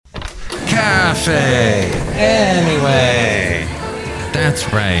Café Anyway.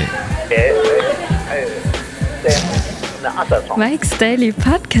 That's right. Mike's Daily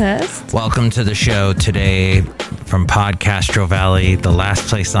Podcast. Welcome to the show today from Podcastro Valley, the last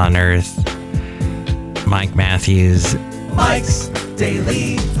place on earth. Mike Matthews. Mike's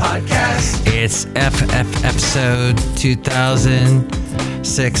Daily Podcast. It's episode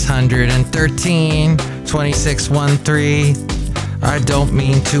 2613, 2613. I don't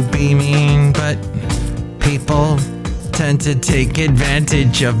mean to be mean, but people tend to take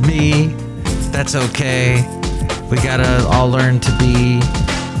advantage of me. That's okay. We gotta all learn to be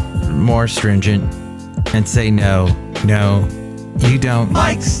more stringent and say no, you don't.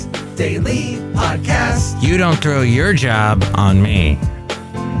 Mike's Daily Podcast. You don't throw your job on me.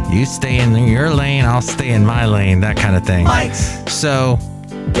 You stay in your lane, I'll stay in my lane, that kind of thing. Mike's So,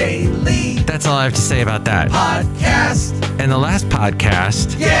 Daily that's all I have to say about that. Podcast. And the last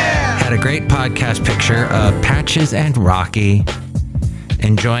podcast had a great podcast picture of Patches and Rocky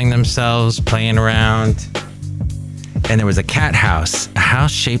enjoying themselves, playing around. And there was a cat house, a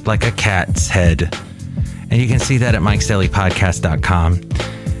house shaped like a cat's head. And you can see that at mikesdailypodcast.com.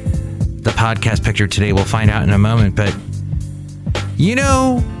 The podcast picture today, we'll find out in a moment, but you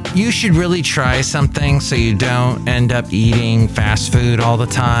know, you should really try something so you don't end up eating fast food all the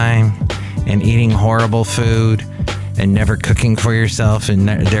time and eating horrible food and never cooking for yourself. And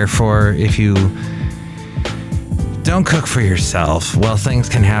therefore, if you don't cook for yourself, well, things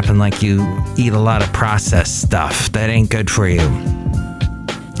can happen like you eat a lot of processed stuff. That ain't good for you.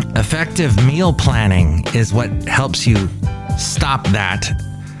 Effective meal planning is what helps you stop that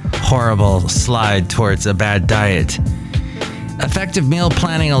horrible slide towards a bad diet. Effective meal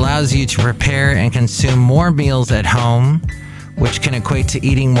planning allows you to prepare and consume more meals at home, which can equate to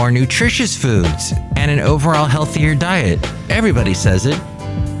eating more nutritious foods and an overall healthier diet. Everybody says it.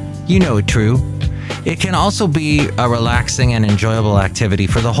 You know it true. It can also be a relaxing and enjoyable activity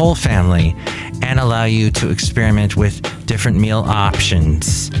for the whole family and allow you to experiment with different meal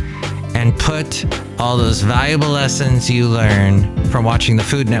options and put all those valuable lessons you learn from watching the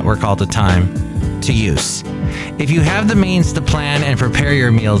Food Network all the time to use. If you have the means to plan and prepare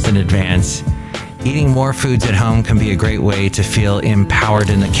your meals in advance, eating more foods at home can be a great way to feel empowered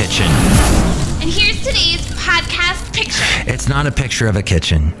in the kitchen. And here's today's podcast picture. It's not a picture of a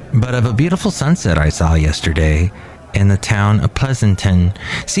kitchen, but of a beautiful sunset I saw yesterday in the town of Pleasanton.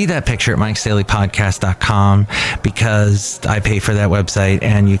 See that picture at mikesdailypodcast.com because I pay for that website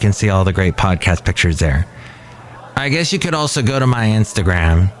and you can see all the great podcast pictures there. I guess you could also go to my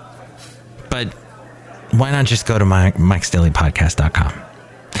Instagram, but why not just go to mikesdailypodcast.com?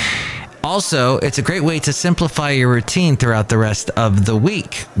 Also, it's a great way to simplify your routine throughout the rest of the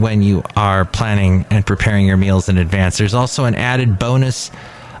week when you are planning and preparing your meals in advance. There's also an added bonus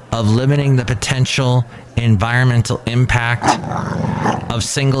of limiting the potential environmental impact of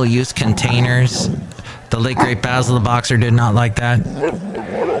single-use containers. The late great Basil the Boxer did not like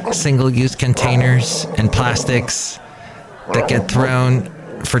that. Single-use containers and plastics that get thrown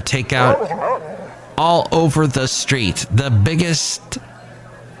for takeout all over the street. The biggest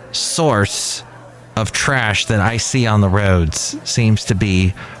source of trash that I see on the roads seems to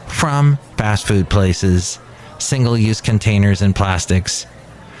be from fast food places, single-use containers and plastics.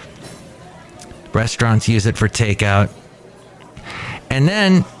 Restaurants use it for takeout. And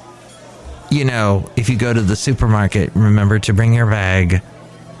then, you know, if you go to the supermarket, remember to bring your bag.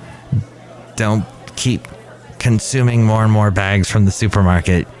 Don't keep consuming more and more bags from the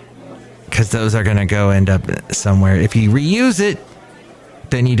supermarket because those are going to go end up somewhere. If you reuse it,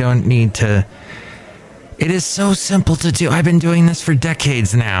 then you don't need to. It is so simple to do. I've been doing this for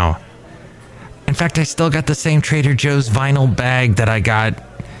decades now. In fact, I still got the same Trader Joe's vinyl bag that I got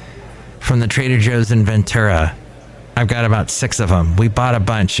from the Trader Joe's in Ventura. I've got about 6 of them. We bought a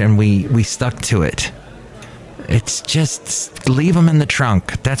bunch and we stuck to it. It's just leave them in the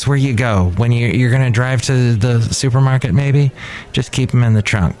trunk. That's where you go. When you're going to drive to the supermarket, maybe, just keep them in the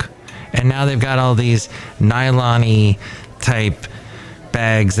trunk. And now they've got all these nylon-y type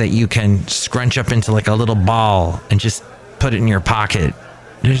bags that you can scrunch up into like a little ball and just put it in your pocket.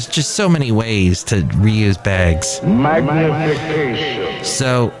 There's just so many ways to reuse bags. Magnification.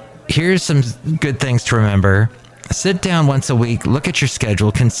 So here's some good things to remember. Sit down once a week, look at your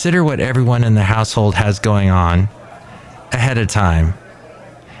schedule, consider what everyone in the household has going on ahead of time.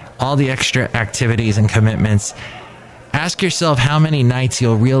 All the extra activities and commitments. Ask yourself how many nights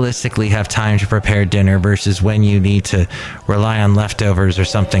you'll realistically have time to prepare dinner versus when you need to rely on leftovers or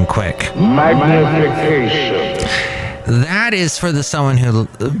something quick. Magnification. That is for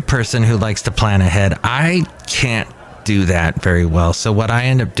the person who likes to plan ahead. I can't do that very well. So what I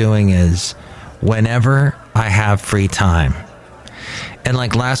end up doing is whenever I have free time, and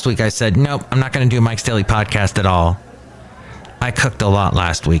like last week I said, nope, I'm not going to do Mike's Daily Podcast at all. I cooked a lot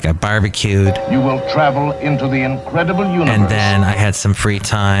last week. I barbecued. You will travel into the incredible universe. And then I had some free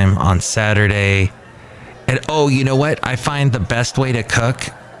time on Saturday. And oh, you know what? I find the best way to cook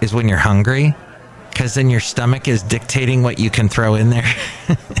is when you're hungry, because then your stomach is dictating what you can throw in there.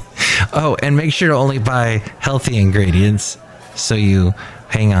 Oh, and make sure to only buy healthy ingredients. So you,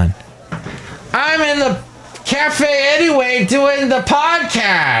 hang on. I'm in the Café Anyway doing the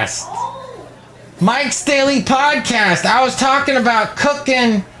podcast. Mike's Daily Podcast. I was talking about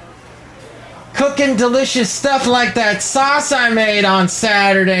cooking delicious stuff like that sauce I made on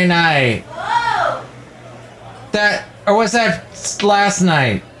Saturday night. Whoa! Or was that last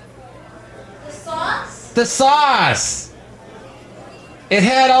night? The sauce? The sauce. It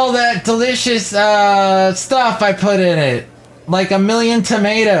had all that delicious stuff I put in it. Like 1,000,000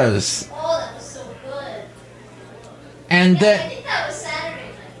 tomatoes. Oh, that was so good. And I think that was Saturday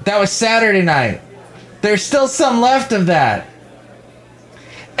night. That was Saturday night. There's still some left of that.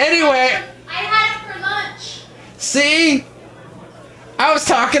 Anyway. I had it for lunch. See? I was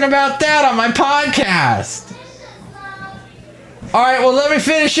talking about that on my podcast. All right, well, let me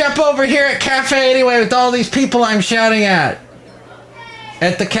finish up over here at Café Anyway with all these people I'm shouting at.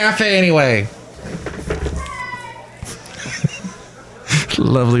 At the Café Anyway.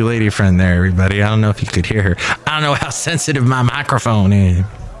 Lovely lady friend there, everybody. I don't know if you could hear her. I don't know how sensitive my microphone is.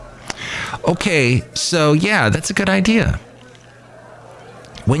 Okay, so yeah, that's a good idea.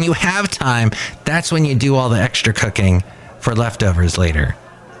 When you have time, that's when you do all the extra cooking for leftovers later.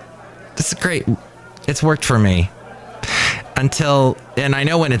 This is great. It's worked for me. And I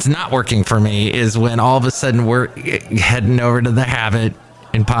know when it's not working for me is when all of a sudden we're heading over to the Habit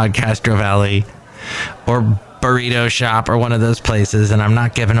in Podcastro Valley or Burrito Shop or one of those places, and I'm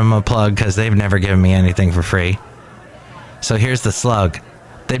not giving them a plug because they've never given me anything for free. So here's the slug.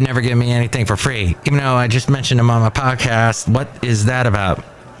 They've never given me anything for free, even though I just mentioned them on my podcast. What is that about?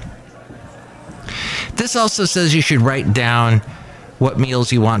 This also says you should write down what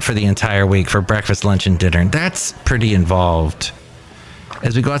meals you want for the entire week for breakfast, lunch, and dinner. That's pretty involved.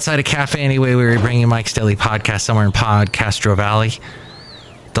 As we go outside of Café Anyway, we're bringing Mike's Daily Podcast somewhere in Podcastro Valley,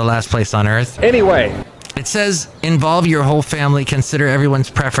 the last place on earth. Anyway. It says involve your whole family, consider everyone's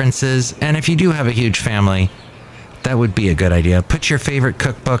preferences, and if you do have a huge family, that would be a good idea. Put your favorite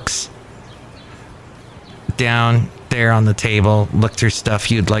cookbooks down there on the table. Look through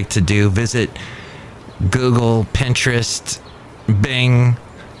stuff you'd like to do. Visit Google, Pinterest, Bing.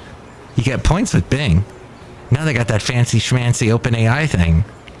 You get points with Bing. Now they got that fancy schmancy OpenAI thing.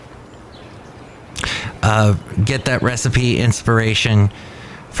 Get that recipe inspiration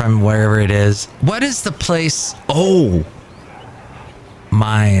from wherever it is. What is the place? Oh,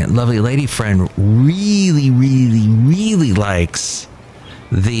 my lovely lady friend really, really, really likes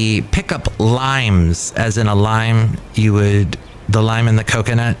the pickup limes, as in a lime, the lime in the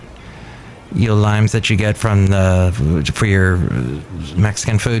coconut, limes that you get for your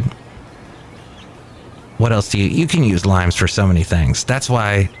Mexican food. What else do you can use limes for so many things. That's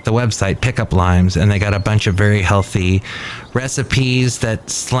why the website Pickup Limes, and they got a bunch of very healthy recipes that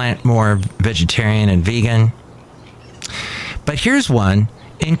slant more vegetarian and vegan. But here's one,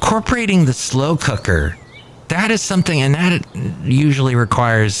 incorporating the slow cooker. That is something, and that usually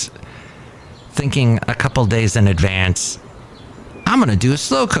requires thinking a couple days in advance. I'm going to do a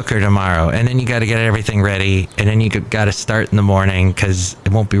slow cooker tomorrow. And then you got to get everything ready. And then you got to start in the morning because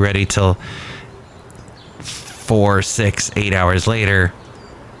it won't be ready till 4, 6, 8 hours later.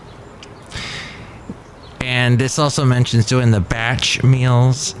 And this also mentions doing the batch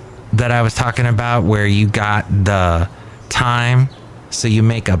meals that I was talking about, where you got the time, so you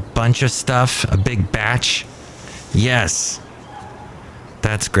make a bunch of stuff, a big batch. Yes,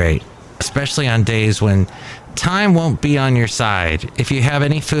 that's great, especially on days when time won't be on your side. If you have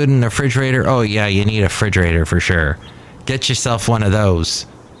any food in the refrigerator, oh yeah, you need a refrigerator for sure. Get yourself one of those.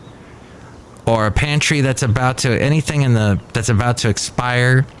 Or a pantry that's about to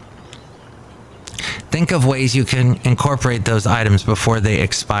expire. Think of ways you can incorporate those items before they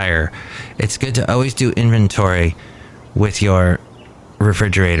expire. It's good to always do inventory with your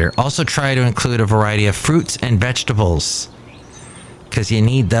refrigerator. Also try to include a variety of fruits and vegetables, because you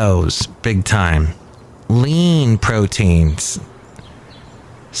need those big time. Lean proteins.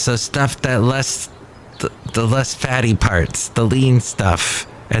 So stuff that the less fatty parts, the lean stuff,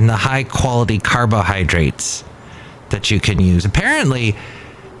 and the high quality carbohydrates that you can use. Apparently,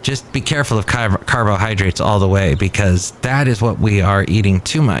 just be careful of carbohydrates all the way, because that is what we are eating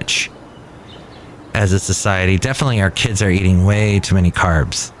too much. as a society. Definitely our kids are eating way too many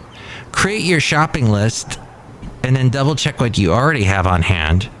carbs. Create your shopping list and then double check what you already have on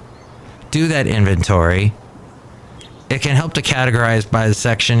hand. Do that inventory. It can help to categorize by the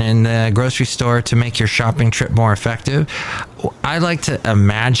section in the grocery store to make your shopping trip more effective. I like to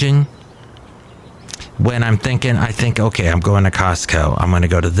imagine when I'm thinking, okay, I'm going to Costco. I'm going to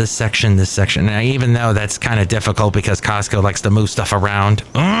go to this section. And even though that's kind of difficult because Costco likes to move stuff around.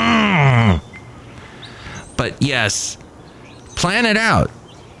 But yes, plan it out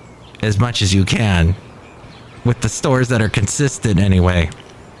as much as you can with the stores that are consistent anyway.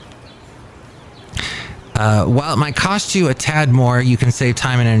 While it might cost you a tad more, you can save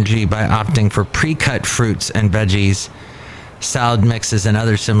time and energy by opting for pre-cut fruits and veggies, salad mixes, and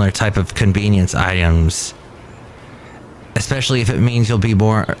other similar type of convenience items, especially if it means you'll be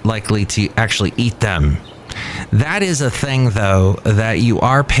more likely to actually eat them. That is a thing, though, that you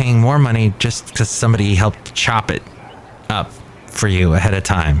are paying more money just because somebody helped chop it up for you ahead of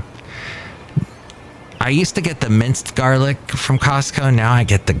time. I used to get the minced garlic from Costco. Now I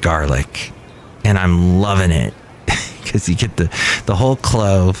get the garlic. And I'm loving it because you get the whole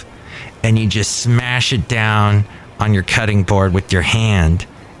clove and you just smash it down on your cutting board with your hand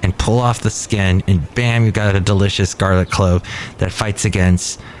and pull off the skin, and bam, you got a delicious garlic clove that fights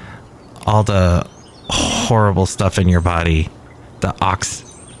against all the horrible stuff in your body, the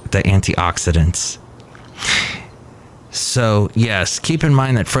antioxidants. So yes, keep in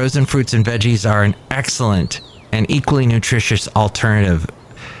mind that frozen fruits and veggies are an excellent and equally nutritious alternative.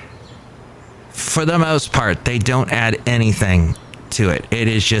 For the most part, they don't add anything to it. It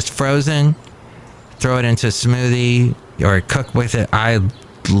is just frozen. Throw it into a smoothie or cook with it. I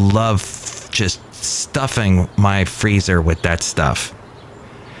love just stuffing my freezer with that stuff.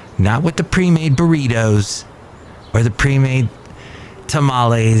 Not with the pre-made burritos or the pre-made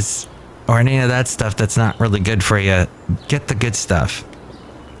tamales or any of that stuff that's not really good for you. Get the good stuff.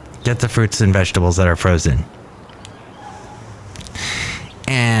 Get the fruits and vegetables that are frozen.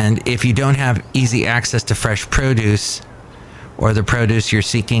 And if you don't have easy access to fresh produce, or the produce you're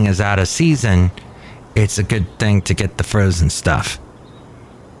seeking is out of season, it's a good thing to get the frozen stuff.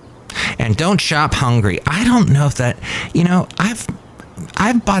 And don't shop hungry. I don't know if that,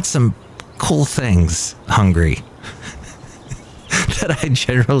 I've bought some cool things hungry that I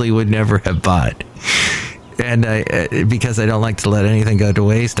generally would never have bought. And because I don't like to let anything go to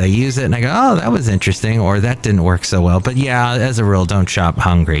waste, I use it and I go, oh, that was interesting, or that didn't work so well. But yeah, as a rule, don't shop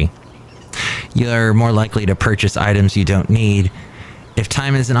hungry. You're more likely to purchase items you don't need. If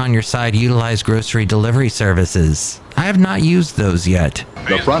time isn't on your side, utilize grocery delivery services. I have not used those yet.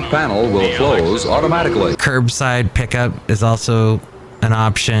 The front panel will close automatically. Curbside pickup is also an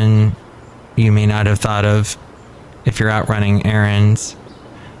option you may not have thought of if you're out running errands.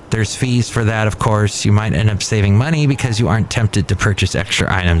 There's fees for that, of course. You might end up saving money because you aren't tempted to purchase extra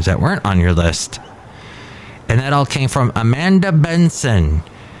items that weren't on your list. And that all came from Amanda Benson,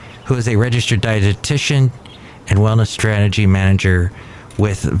 who is a registered dietitian and wellness strategy manager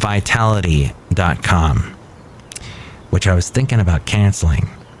with Vitality.com, which I was thinking about canceling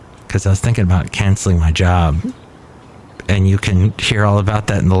because I was thinking about canceling my job. And you can hear all about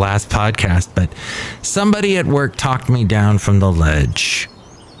that in the last podcast. But somebody at work talked me down from the ledge.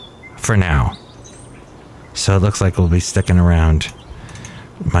 For now. So it looks like we'll be sticking around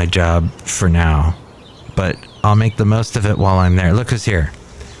my job for now. But I'll make the most of it while I'm there. Look who's here.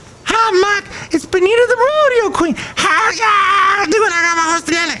 Hi, Mike. It's Benita the Rodeo Queen. How's y'all doing? I got my host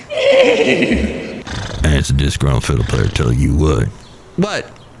together. That's a disgruntled fiddle player telling you what.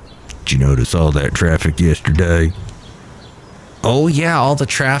 What? Did you notice all that traffic yesterday? Oh, yeah, all the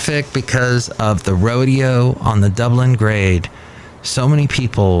traffic because of the rodeo on the Dublin grade. So many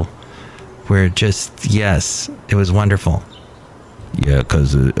people were just, yes, it was wonderful. Yeah,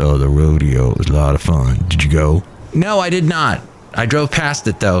 because the rodeo was a lot of fun. Did you go? No, I did not. I drove past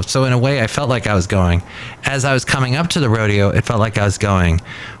it, though. So in a way, I felt like I was going. As I was coming up to the rodeo, it felt like I was going.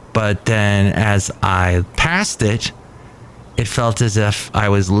 But then as I passed it, it felt as if I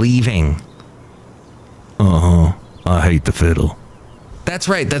was leaving. Uh-huh. I hate the fiddle. That's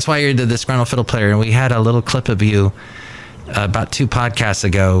right. That's why you're the Disgruntled Fiddle Player. And we had a little clip of you about 2 podcasts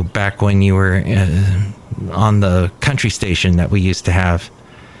ago, back when you were on the country station that we used to have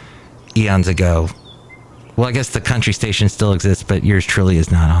eons ago. Well, I guess the country station still exists, but yours truly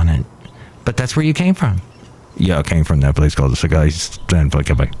is not on it. But that's where you came from. Yeah, I came from that place called the Santa Fe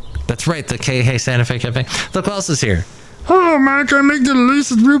Cafe. That's right, the Hey Santa Fe Cafe. Look who else is here. Oh, Mike, I make the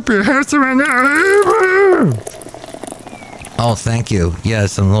delicious root beer house right now. Oh, thank you.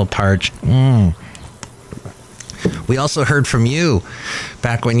 Yes, I'm a little parched. We also heard from you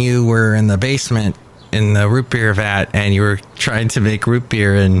back when you were in the basement in the root beer vat, and you were trying to make root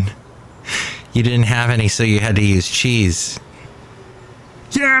beer, and you didn't have any, so you had to use cheese.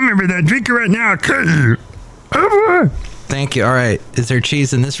 Yeah, I remember that. Drink it right now. I'll cut you. Oh, boy. Thank you. All right. Is there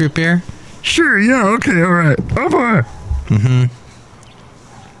cheese in this root beer? Sure, yeah, okay, all right. Oh, boy. Mm-hmm.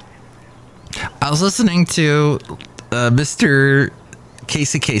 I was listening to Mr.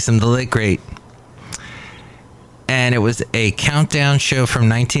 Casey Kasem, the late great, and it was a countdown show from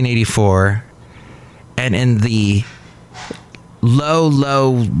 1984, and in the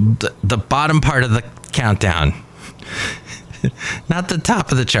the bottom part of the countdown, not the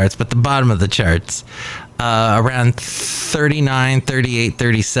top of the charts, but the bottom of the charts, around 39, 38,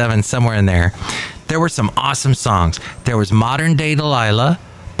 37, somewhere in there, there were some awesome songs. There was Modern Day Delilah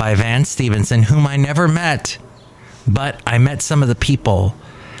by Van Stevenson, whom I never met, but I met some of the people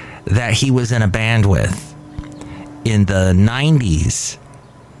that he was in a band with in the 90s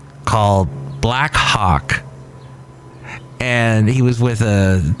called Black Hawk. And he was with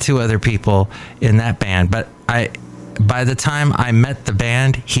two other people in that band. But by the time I met the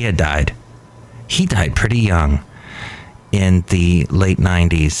band, he had died. He died pretty young in the late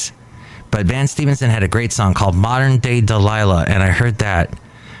 90s. But Van Stevenson had a great song called Modern Day Delilah, and I heard that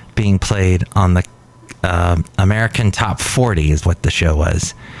being played on the American Top 40 is what the show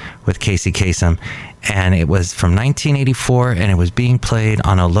was with Casey Kasem. And it was from 1984, and it was being played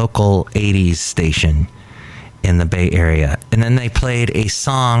on a local 80s station in the Bay Area. And then they played a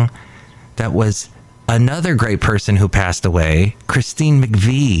song that was another great person who passed away, Christine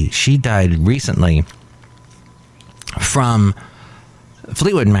McVie. She died recently from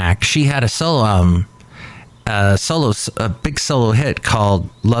Fleetwood Mac. She had a big solo hit called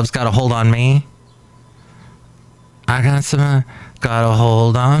Love's Got a Hold on Me. I got a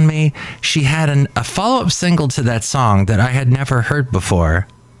hold on me. She had a follow-up single to that song that I had never heard before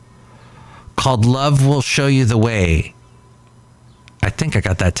called Love Will Show You the Way. I think I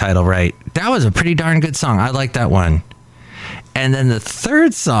got that title right. That was a pretty darn good song. I like that one. And then the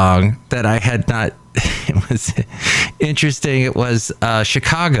third song that I had not, it was interesting. It was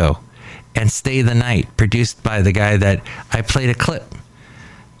Chicago and Stay the Night, produced by the guy that I played a clip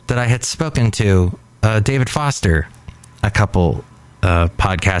that I had spoken to, David Foster, a couple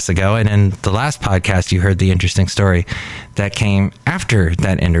podcasts ago. And in the last podcast, you heard the interesting story that came after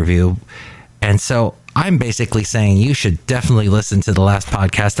that interview. And so I'm basically saying you should definitely listen to the last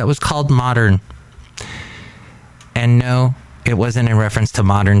podcast that was called Modern. And no, it wasn't in reference to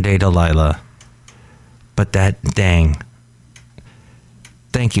Modern Day Delilah. But that dang.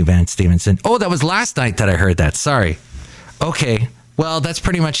 Thank you, Van Stevenson. Oh, that was last night that I heard that. Sorry. Okay. Well, that's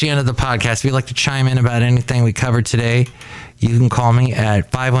pretty much the end of the podcast. If you'd like to chime in about anything we covered today, you can call me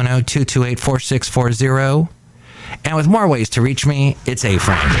at 510-228-4640. And with more ways to reach me, it's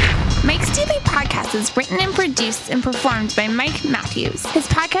A-Frame. Mike's Daily Podcast is written and produced and performed by Mike Matthews. His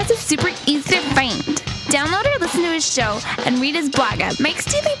podcast is super easy to find. Download or listen to his show and read his blog at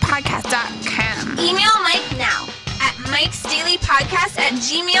mikesdailypodcast.com. Email Mike now at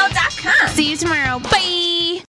mikesdailypodcast@gmail.com. See you tomorrow. Bye!